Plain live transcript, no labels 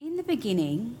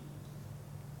beginning,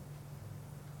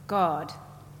 God,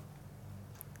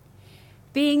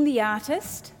 being the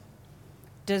artist,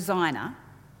 designer,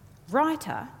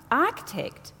 writer,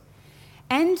 architect,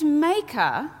 and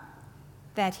maker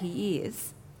that he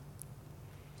is,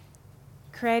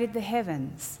 created the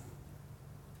heavens,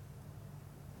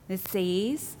 the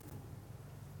seas,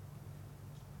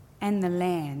 and the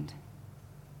land.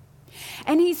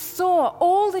 And he saw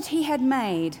all that he had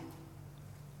made,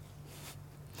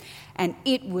 and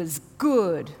it was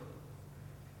good.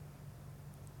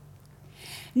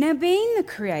 Now, being the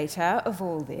creator of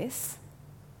all this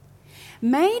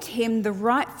made him the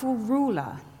rightful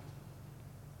ruler,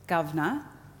 governor,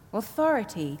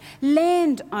 authority,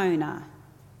 landowner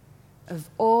of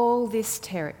all this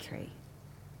territory.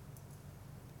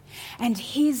 And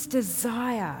his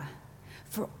desire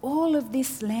for all of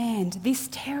this land, this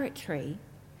territory,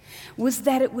 was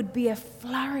that it would be a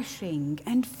flourishing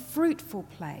and fruitful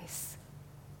place.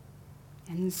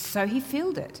 And so he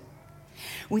filled it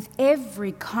with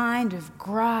every kind of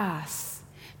grass,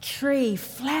 tree,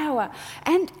 flower,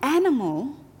 and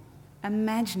animal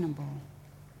imaginable.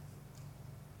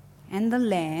 And the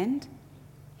land,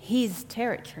 his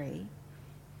territory,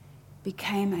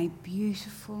 became a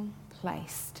beautiful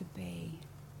place to be.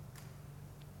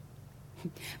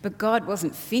 But God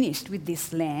wasn't finished with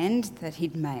this land that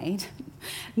he'd made.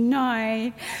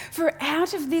 No, for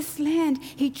out of this land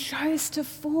he chose to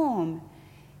form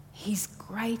his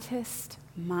greatest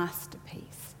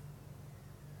masterpiece,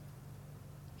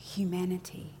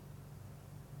 humanity.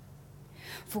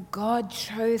 For God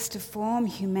chose to form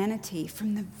humanity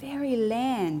from the very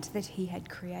land that he had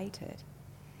created.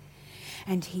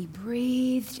 And he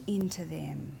breathed into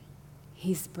them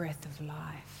his breath of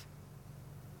life.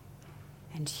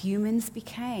 And humans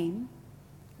became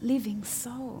living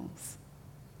souls.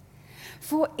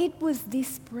 For it was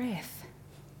this breath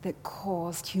that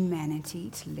caused humanity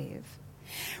to live.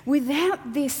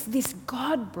 Without this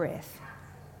God breath,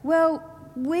 well,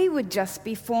 we would just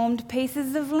be formed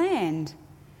pieces of land.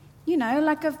 You know,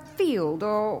 like a field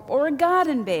or a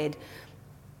garden bed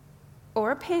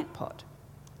or a pant pot.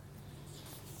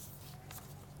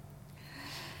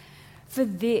 For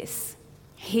this,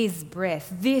 his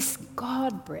breath, this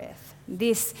God breath,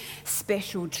 this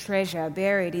special treasure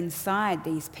buried inside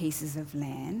these pieces of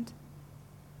land,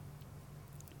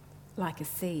 like a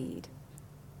seed,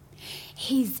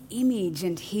 his image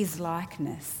and his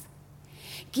likeness,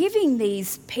 giving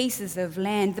these pieces of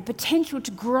land the potential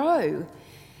to grow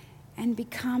and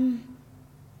become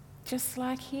just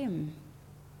like him.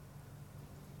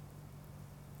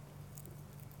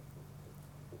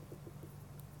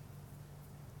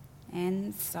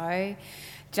 And so,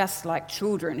 just like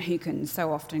children who can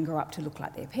so often grow up to look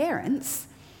like their parents,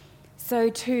 so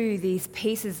too these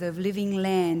pieces of living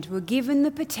land were given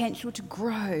the potential to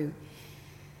grow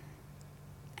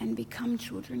and become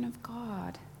children of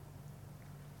God.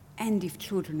 And if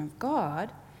children of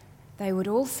God, they would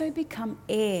also become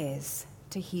heirs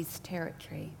to his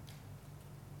territory.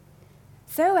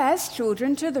 So as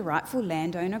children to the rightful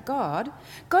landowner God,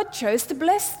 God chose to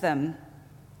bless them,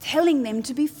 telling them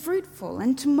to be fruitful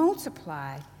and to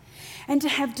multiply and to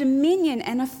have dominion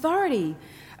and authority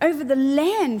over the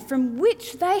land from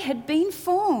which they had been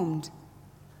formed.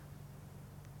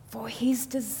 For his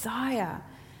desire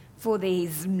for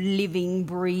these living,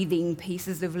 breathing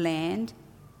pieces of land,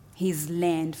 his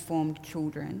land-formed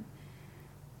children,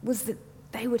 was that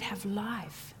they would have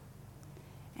life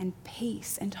and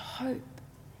peace and hope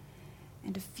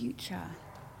and a future,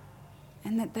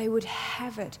 and that they would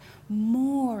have it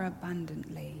more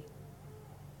abundantly.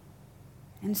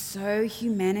 And so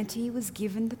humanity was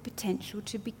given the potential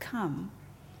to become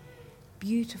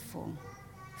beautiful,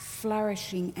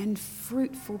 flourishing, and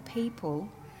fruitful people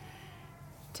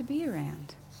to be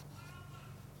around.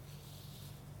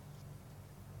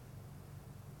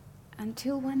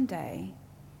 Until one day,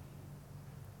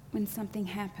 when something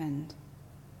happened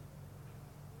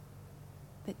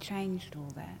that changed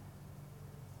all that.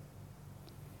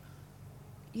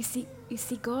 You see,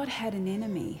 God had an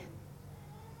enemy,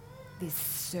 this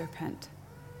serpent,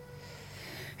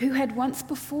 who had once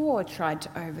before tried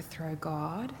to overthrow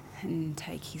God and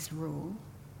take his rule.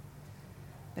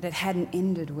 But it hadn't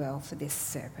ended well for this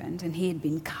serpent, and he had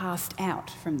been cast out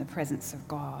from the presence of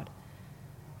God,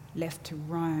 left to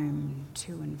roam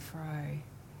to and fro.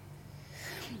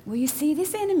 Well, you see,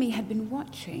 this enemy had been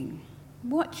watching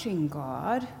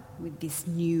God with this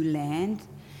new land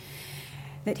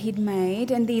that he'd made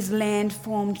and these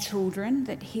land-formed children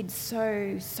that he'd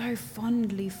so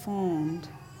fondly formed.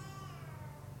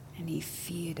 And he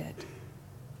feared it.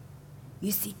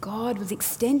 You see, God was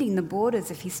extending the borders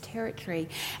of his territory,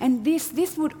 and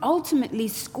this would ultimately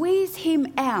squeeze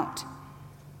him out.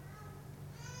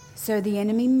 So the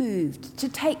enemy moved to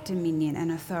take dominion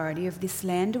and authority of this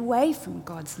land away from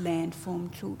God's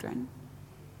land-formed children.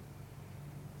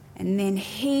 And then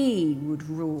he would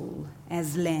rule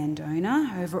as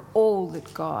landowner over all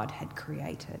that God had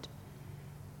created.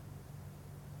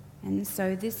 And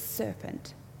so this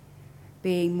serpent,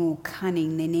 being more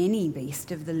cunning than any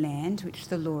beast of the land which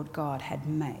the Lord God had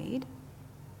made,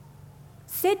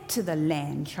 said to the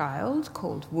land-child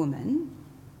called woman,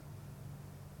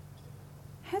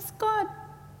 "Has God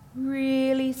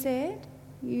really said,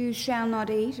 'You shall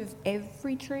not eat of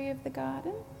every tree of the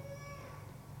garden'?"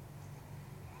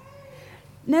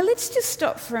 Now let's just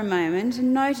stop for a moment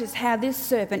and notice how this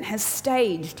serpent has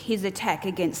staged his attack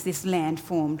against this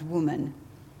land-formed woman.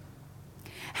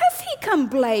 Has he come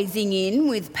blazing in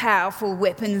with powerful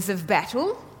weapons of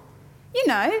battle? You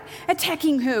know,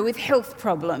 attacking her with health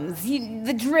problems,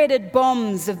 the dreaded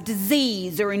bombs of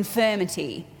disease or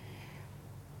infirmity.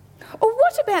 Or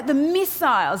what about the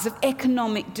missiles of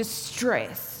economic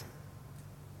distress?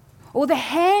 Or the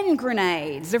hand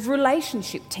grenades of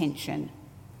relationship tension?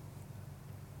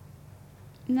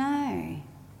 No.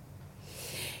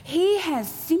 He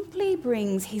simply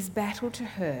brings his battle to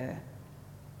her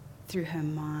through her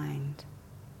mind,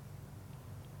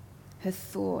 her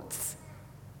thoughts,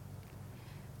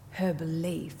 her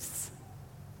beliefs,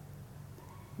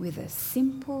 with a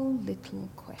simple little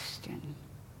question.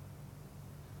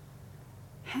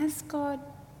 Has God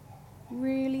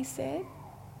really said?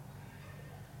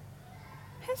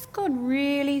 Has God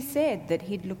really said that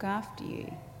he'd look after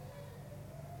you?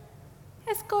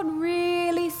 Has God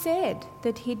really said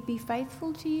that he'd be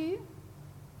faithful to you?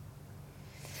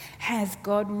 Has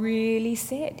God really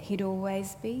said he'd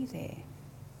always be there?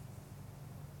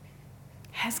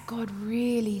 Has God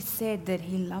really said that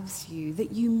he loves you,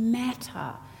 that you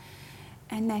matter,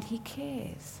 and that he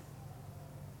cares?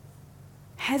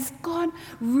 Has God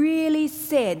really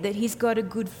said that he's got a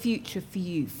good future for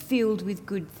you, filled with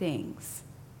good things?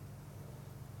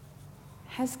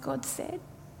 Has God said?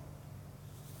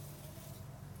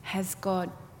 Has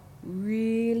God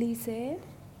really said?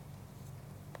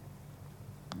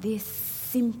 This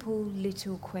simple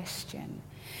little question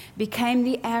became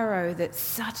the arrow that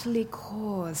subtly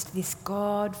caused this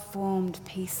God-formed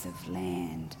piece of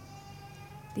land,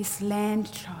 this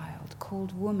land child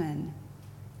called woman,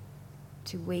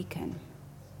 to weaken,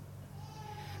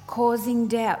 causing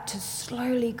doubt to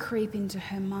slowly creep into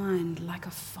her mind like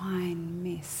a fine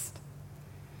mist,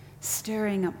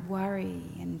 stirring up worry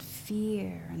and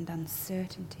fear and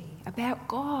uncertainty about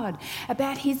God,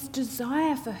 about his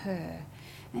desire for her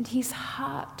and his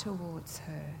heart towards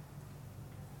her.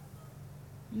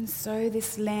 And so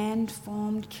this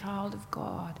land-formed child of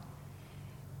God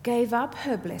gave up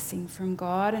her blessing from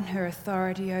God and her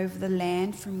authority over the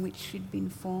land from which she'd been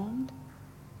formed.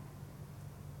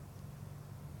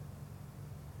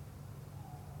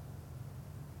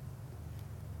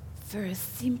 For a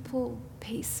simple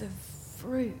piece of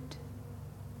fruit.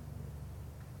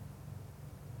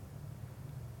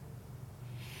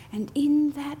 And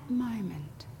in that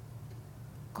moment,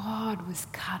 God was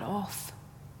cut off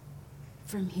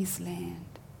from his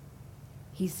land,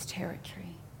 his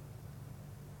territory.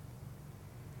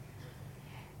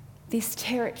 This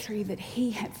territory that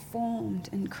he had formed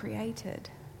and created.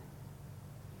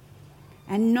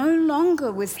 And no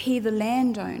longer was he the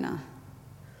landowner.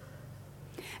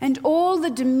 And all the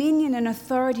dominion and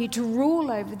authority to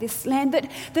rule over this land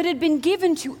that had been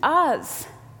given to us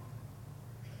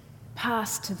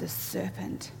passed to the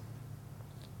serpent,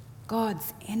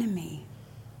 God's enemy.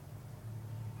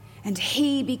 And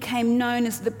he became known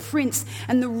as the prince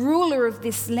and the ruler of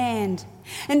this land.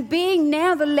 And being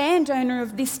now the landowner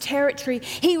of this territory,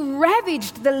 he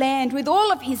ravaged the land with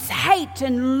all of his hate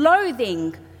and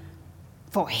loathing.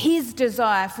 For his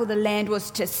desire for the land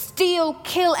was to steal,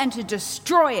 kill, and to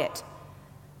destroy it.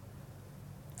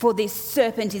 For this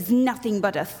serpent is nothing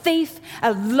but a thief,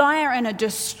 a liar, and a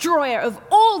destroyer of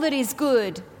all that is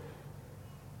good.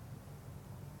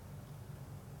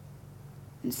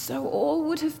 And so all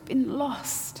would have been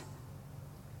lost,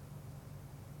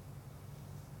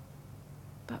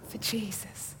 but for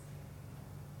Jesus.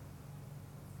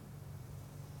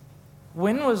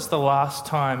 When was the last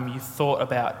time you thought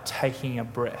about taking a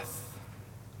breath?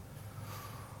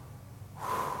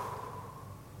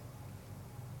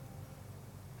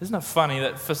 Isn't it funny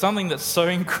that for something that's so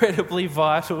incredibly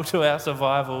vital to our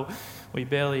survival, we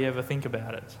barely ever think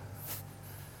about it?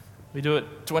 We do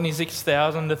it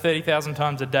 26,000 to 30,000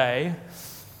 times a day,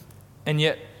 and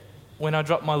yet when I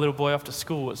drop my little boy off to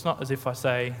school, it's not as if I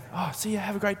say, "Oh, see you,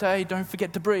 have a great day, don't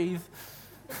forget to breathe."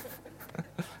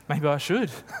 Maybe I should.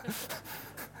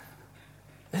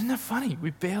 Isn't that funny?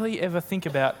 We barely ever think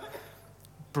about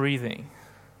breathing.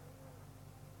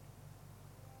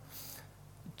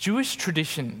 Jewish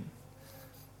tradition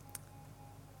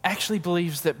actually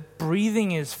believes that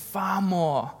breathing is far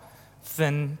more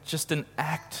than just an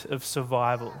act of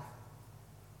survival.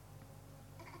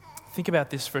 Think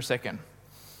about this for a second.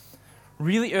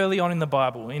 Really early on in the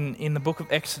Bible, in the book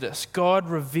of Exodus, God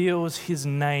reveals his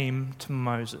name to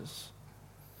Moses.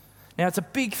 Now, it's a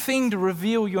big thing to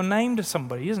reveal your name to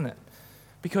somebody, isn't it?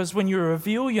 Because when you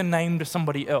reveal your name to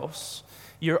somebody else,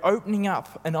 you're opening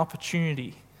up an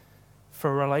opportunity for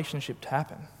a relationship to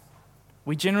happen.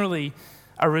 We generally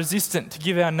are resistant to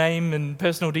give our name and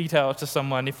personal details to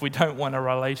someone if we don't want a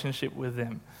relationship with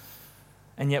them.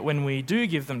 And yet when we do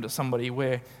give them to somebody,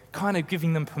 we're kind of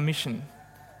giving them permission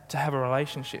to have a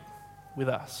relationship with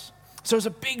us. So it's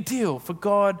a big deal for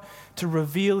God to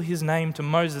reveal his name to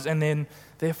Moses and then,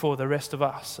 therefore, the rest of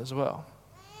us as well.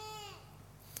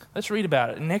 Let's read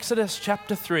about it. In Exodus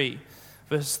chapter 3,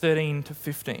 verse 13 to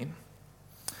 15.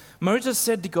 Moses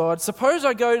said to God, "Suppose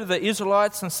I go to the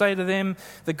Israelites and say to them,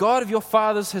 'The God of your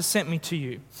fathers has sent me to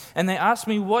you.' And they ask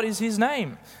me, 'What is his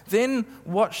name?' Then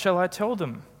what shall I tell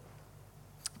them?"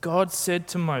 God said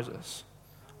to Moses,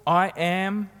 "I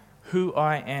am who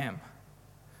I am.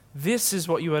 This is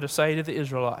what you are to say to the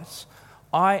Israelites.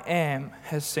 I am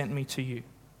has sent me to you."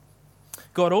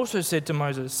 God also said to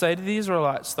Moses, "Say to the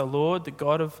Israelites, 'The Lord, the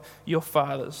God of your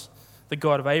fathers, the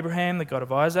God of Abraham, the God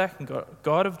of Isaac, and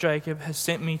God of Jacob has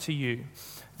sent me to you.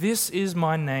 This is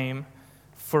my name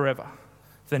forever,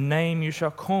 the name you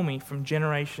shall call me from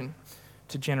generation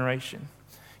to generation."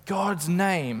 God's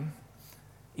name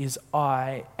is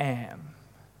I am.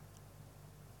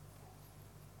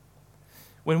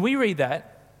 When we read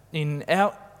that in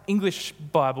our English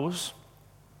Bibles,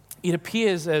 it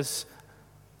appears as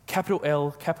capital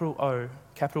L, capital O,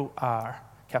 capital R,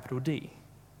 capital D,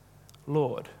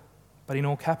 Lord, but in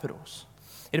all capitals.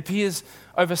 It appears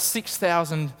over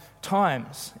 6,000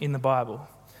 times in the Bible,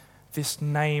 this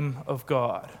name of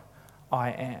God,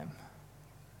 I am.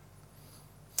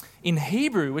 In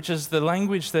Hebrew, which is the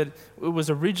language that it was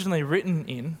originally written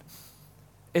in,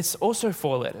 it's also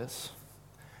 4 letters.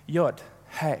 Yod,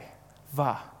 Hey,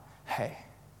 Va, Hey.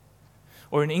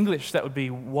 Or in English, that would be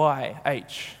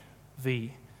YHVH.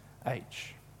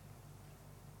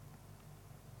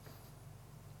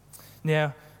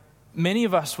 Now, many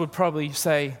of us would probably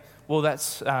say, well,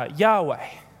 that's Yahweh.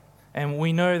 And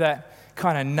we know that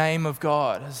kind of name of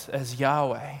God as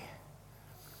Yahweh.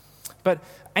 But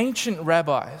ancient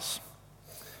rabbis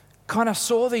kind of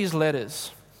saw these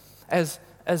letters as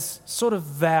sort of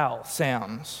vowel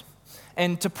sounds.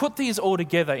 And to put these all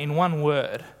together in one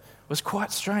word was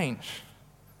quite strange,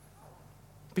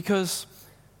 because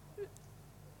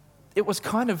it was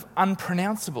kind of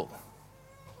unpronounceable.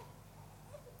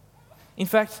 In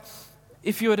fact,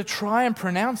 if you were to try and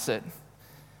pronounce it,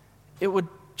 it would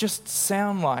just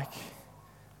sound like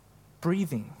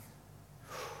breathing.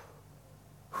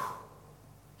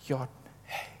 Yod,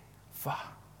 Hey, Va,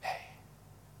 Hey.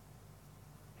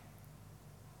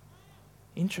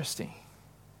 Interesting.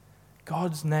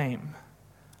 God's name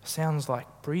sounds like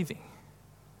breathing.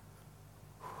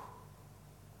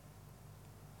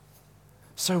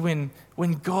 So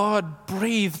when God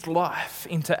breathed life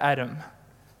into Adam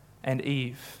and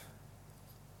Eve,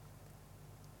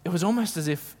 it was almost as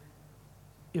if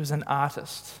it was an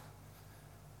artist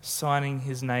signing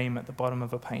his name at the bottom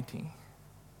of a painting.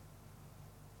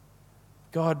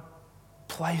 God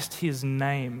placed his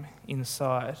name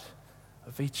inside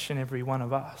of each and every one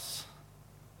of us,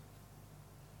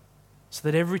 so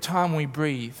that every time we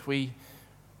breathe, we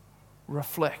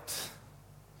reflect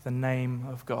the name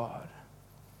of God.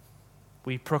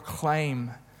 We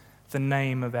proclaim the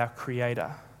name of our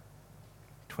Creator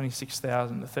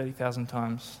 26,000 to 30,000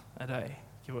 times a day,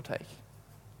 give or take.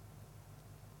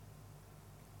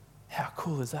 How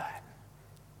cool is that?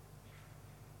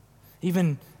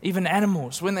 Even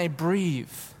animals, when they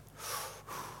breathe,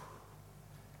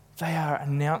 they are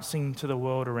announcing to the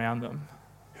world around them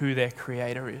who their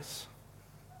Creator is.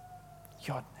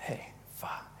 Yod, Hey,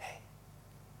 Va, Hey.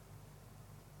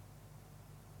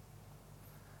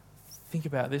 Think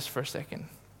about this for a second.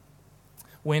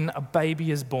 When a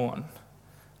baby is born,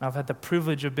 and I've had the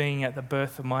privilege of being at the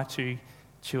birth of my 2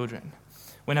 children.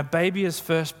 When a baby is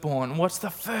first born, what's the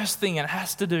first thing it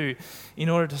has to do in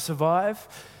order to survive?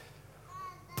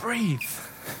 Breathe.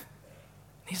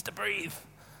 It needs to breathe.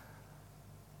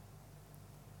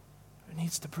 It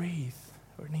needs to breathe,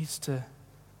 or it needs to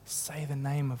say the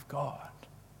name of God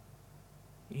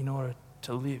in order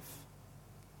to live.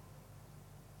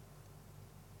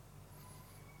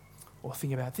 Or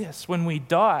think about this. When we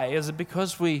die, is it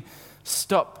because we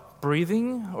stop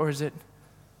breathing, or is it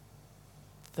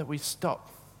that we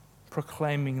stop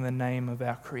proclaiming the name of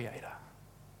our Creator?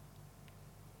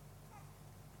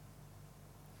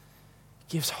 It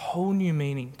gives whole new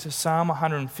meaning to Psalm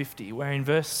 150, where in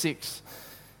verse 6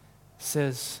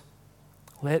 says,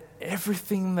 "Let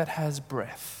everything that has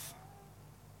breath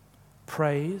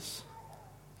praise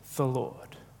the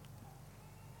Lord."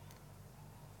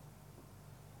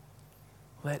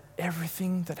 Let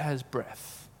everything that has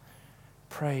breath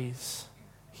praise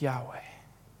Yahweh.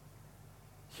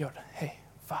 Yod, He,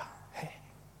 Va, He.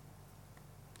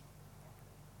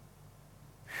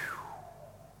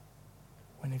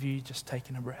 When have you just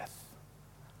taken a breath?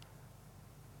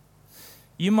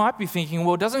 You might be thinking,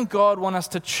 well, doesn't God want us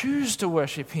to choose to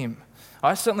worship Him?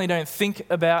 I certainly don't think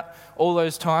about all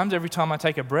those times. Every time I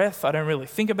take a breath, I don't really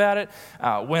think about it.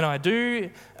 When I do,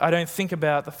 I don't think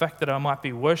about the fact that I might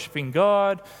be worshiping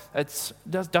God.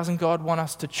 Doesn't God want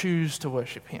us to choose to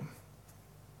worship Him?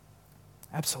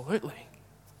 Absolutely.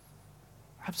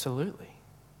 Absolutely.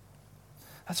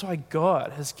 That's why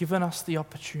God has given us the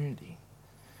opportunity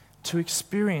to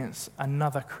experience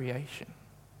another creation,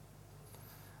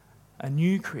 a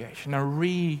new creation, a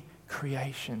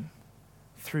recreation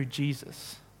through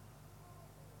Jesus.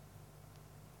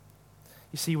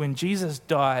 You see, when Jesus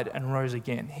died and rose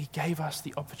again, He gave us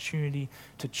the opportunity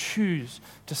to choose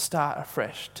to start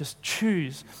afresh, to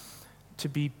choose to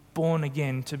be born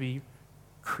again, to be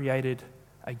created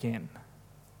again.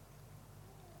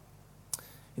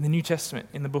 In the New Testament,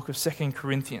 in the book of 2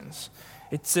 Corinthians,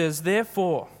 it says,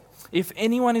 "Therefore, if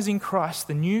anyone is in Christ,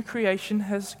 the new creation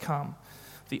has come,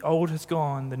 the old has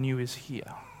gone, the new is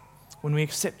here." When we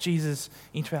accept Jesus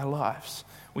into our lives,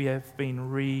 we have been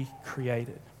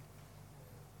recreated.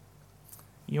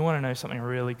 You want to know something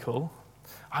really cool?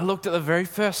 I looked at the very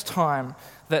first time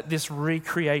that this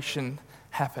recreation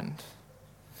happened.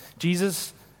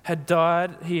 Jesus had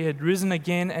died, He had risen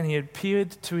again, and He had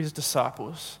appeared to His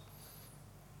disciples.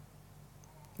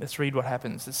 Let's read what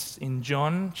happens. It's in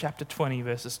John chapter 20,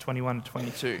 verses 21 to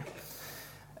 22.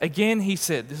 Again He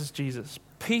said, this is Jesus,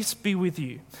 "Peace be with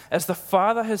you. As the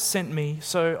Father has sent me,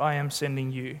 so I am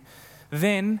sending you."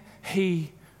 Then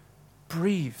He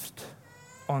breathed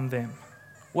on them.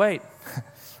 Wait,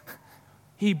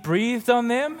 He breathed on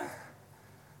them?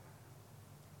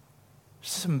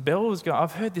 Some bells going.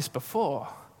 I've heard this before.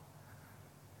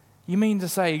 You mean to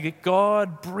say that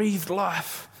God breathed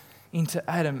life into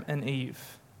Adam and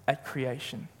Eve at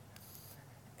creation,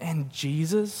 and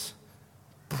Jesus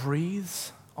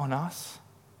breathes on us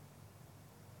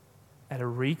at a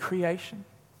recreation?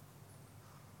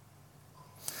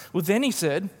 Well, then He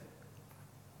said,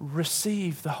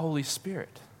 "Receive the Holy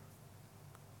Spirit."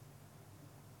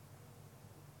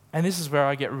 And this is where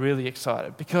I get really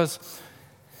excited, because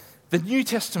the New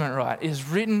Testament, right, is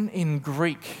written in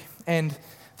Greek, and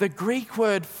the Greek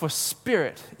word for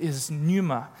spirit is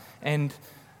pneuma, and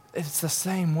it's the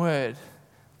same word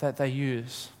that they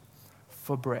use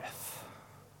for breath.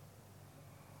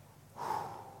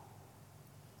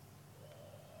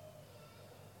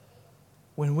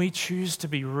 When we choose to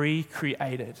be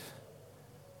recreated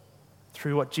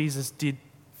through what Jesus did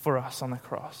for us on the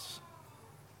cross,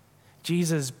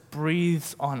 Jesus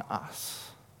breathes on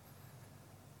us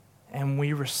and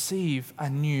we receive a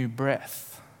new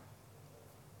breath.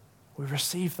 We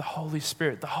receive the Holy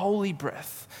Spirit, the holy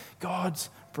breath, God's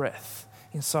breath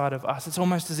inside of us. It's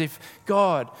almost as if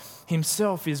God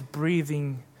Himself is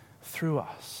breathing through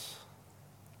us.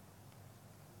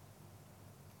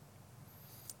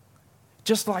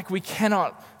 Just like we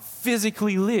cannot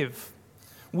physically live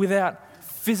without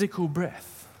physical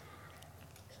breath,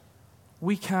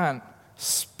 we can't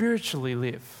spiritually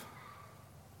live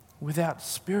without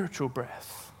spiritual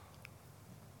breath.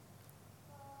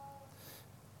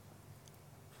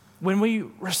 When we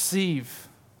receive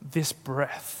this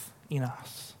breath in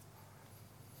us,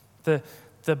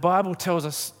 the Bible tells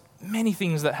us many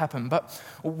things that happen, but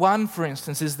one, for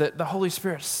instance, is that the Holy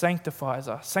Spirit sanctifies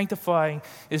us. Sanctifying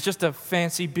is just a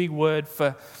fancy big word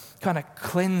for kind of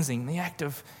cleansing, the act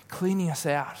of cleaning us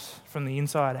out from the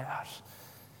inside out.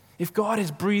 If God is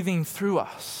breathing through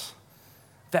us,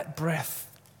 that breath,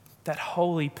 that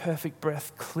holy, perfect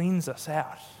breath cleans us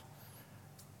out.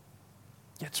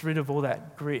 Gets rid of all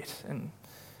that grit and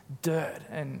dirt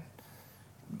and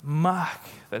muck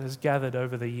that has gathered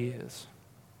over the years.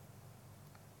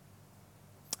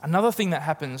 Another thing that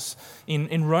happens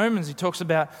in Romans, he talks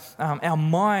about our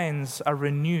minds are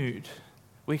renewed.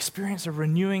 We experience a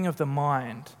renewing of the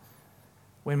mind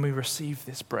when we receive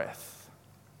this breath.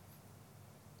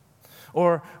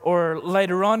 Or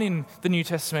later on in the New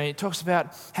Testament, it talks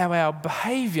about how our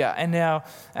behavior and our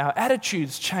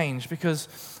attitudes change because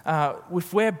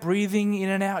if we're breathing in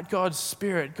and out God's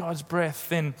Spirit, God's breath,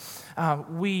 then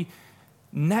we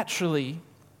naturally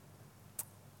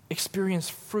experience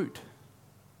fruit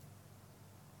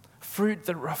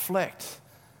that reflect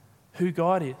who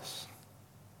God is.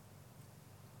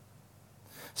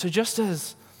 So just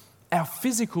as our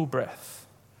physical breath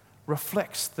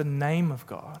reflects the name of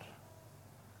God,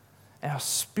 our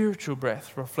spiritual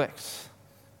breath reflects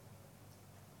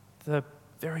the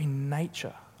very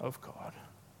nature of God.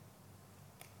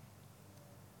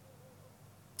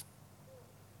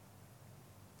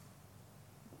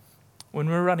 When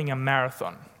we're running a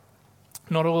marathon,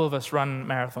 not all of us run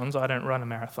marathons. I don't run a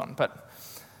marathon, but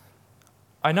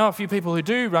I know a few people who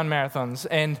do run marathons,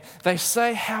 and they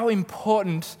say how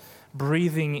important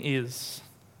breathing is.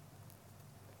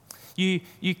 You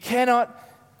cannot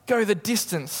go the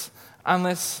distance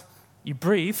unless you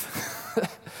breathe,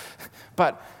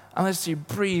 but unless you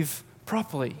breathe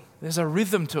properly. There's a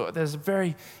rhythm to it. There's a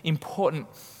very important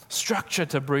structure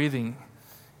to breathing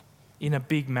in a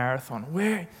big marathon.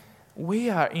 We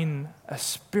are in a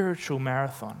spiritual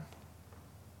marathon.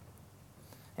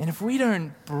 And if we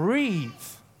don't breathe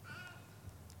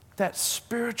that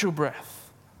spiritual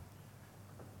breath,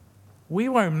 we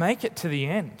won't make it to the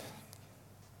end.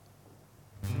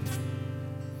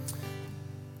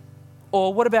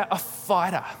 Or what about a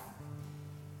fighter?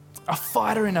 A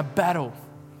fighter in a battle.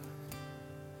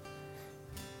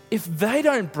 If they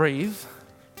don't breathe,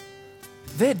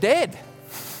 they're dead.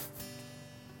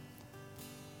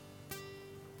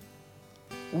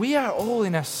 We are all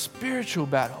in a spiritual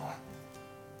battle.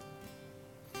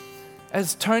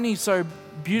 As Tony so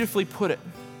beautifully put it,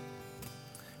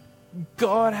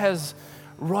 God has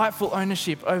rightful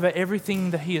ownership over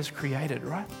everything that He has created,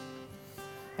 right?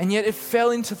 And yet it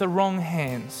fell into the wrong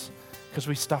hands because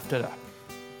we stuffed it up.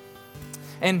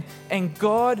 And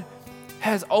God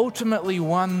has ultimately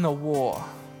won the war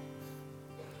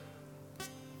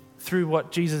through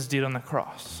what Jesus did on the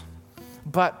cross.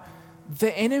 But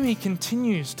the enemy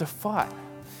continues to fight,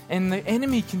 and the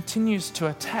enemy continues to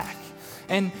attack.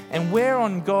 And we're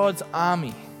on God's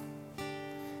army,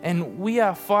 and we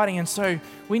are fighting, and so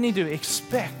we need to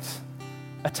expect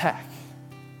attack.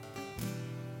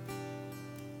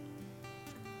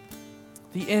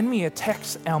 The enemy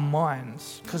attacks our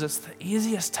minds because it's the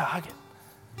easiest target.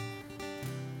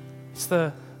 It's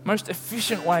the most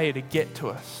efficient way to get to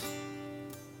us.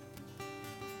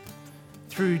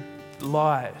 Through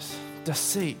lies,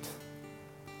 deceit,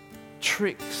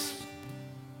 tricks,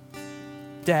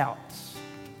 doubts.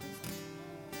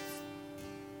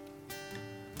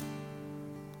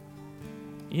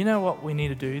 You know what we need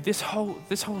to do? This whole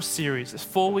series, this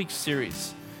 4-week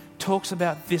series, talks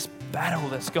about this battle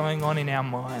that's going on in our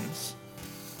minds.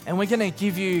 And we're going to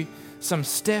give you some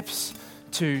steps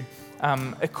to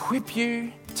equip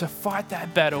you to fight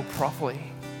that battle properly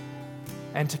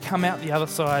and to come out the other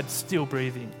side still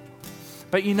breathing.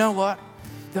 But you know what?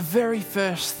 The very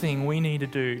first thing we need to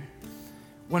do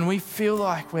when we feel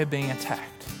like we're being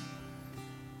attacked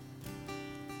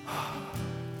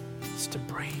is to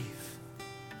breathe.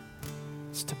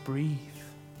 It's to breathe.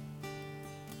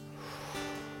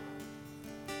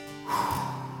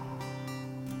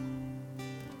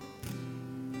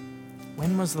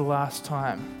 When was the last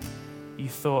time you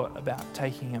thought about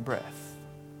taking a breath?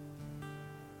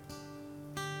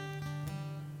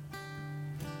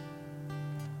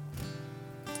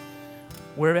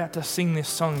 We're about to sing this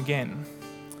song again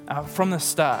from the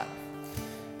start.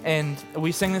 And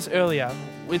we sang this earlier.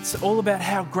 It's all about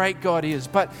how great God is,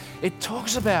 but it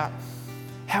talks about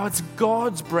how it's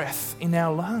God's breath in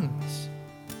our lungs.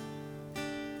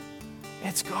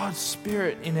 It's God's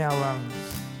Spirit in our lungs.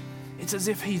 It's as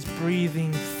if He's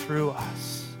breathing through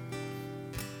us.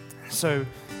 So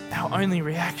our only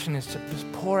reaction is to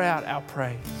just pour out our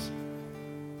praise.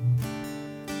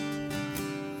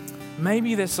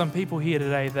 Maybe there's some people here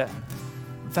today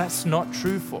that's not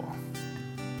true for.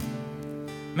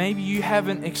 Maybe you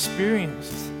haven't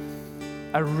experienced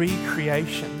a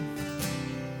recreation.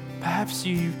 Perhaps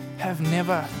you have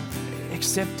never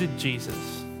accepted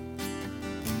Jesus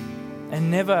and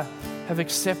never have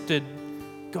accepted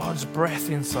God's breath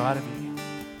inside of you.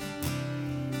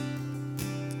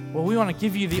 Well, we want to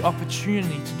give you the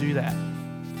opportunity to do that.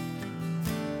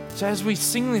 So as we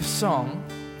sing this song,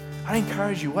 I'd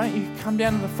encourage you, why don't you come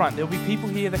down to the front? There'll be people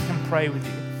here that can pray with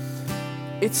you.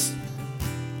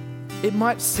 It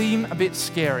might seem a bit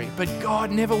scary, but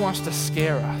God never wants to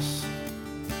scare us.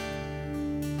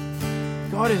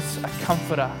 God God is a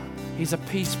comforter. He's a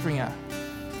peace bringer.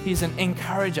 He's an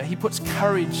encourager. He puts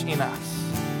courage in us.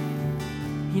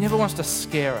 He never wants to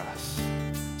scare us.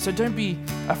 So don't be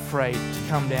afraid to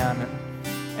come down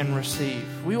and receive.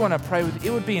 We want to pray with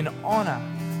you. It would be an honor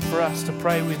for us to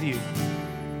pray with you,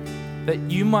 that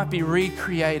you might be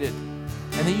recreated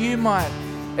and that you might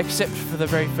accept for the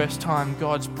very first time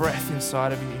God's breath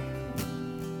inside of you.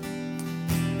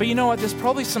 But you know what? There's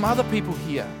probably some other people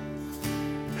here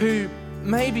who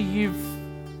maybe you've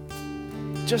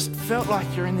just felt like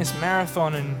you're in this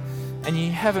marathon and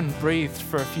you haven't breathed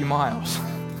for a few miles.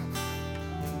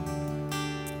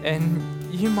 And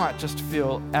you might just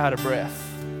feel out of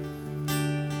breath.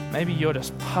 Maybe you're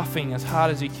just puffing as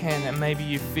hard as you can, and maybe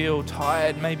you feel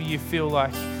tired. Maybe you feel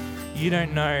like you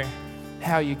don't know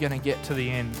how you're going to get to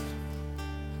the end.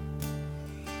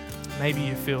 Maybe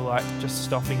you feel like just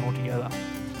stopping altogether.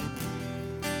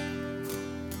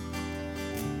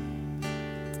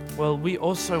 Well, we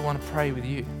also want to pray with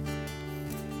you.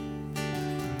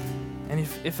 And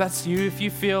if that's you, if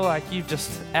you feel like you're just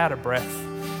out of breath,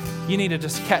 you need to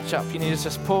just catch up. You need to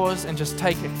just pause and just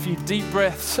take a few deep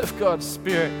breaths of God's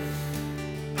Spirit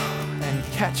and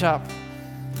catch up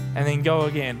and then go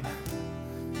again.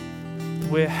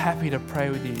 We're happy to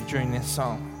pray with you during this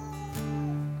song.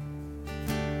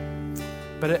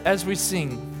 But as we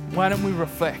sing, why don't we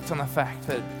reflect on the fact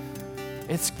that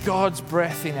it's God's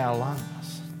breath in our lungs.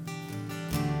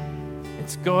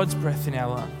 It's God's breath in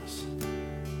our lungs.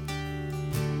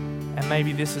 And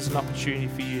maybe this is an opportunity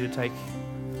for you to take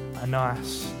a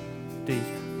nice, deep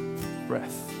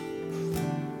breath.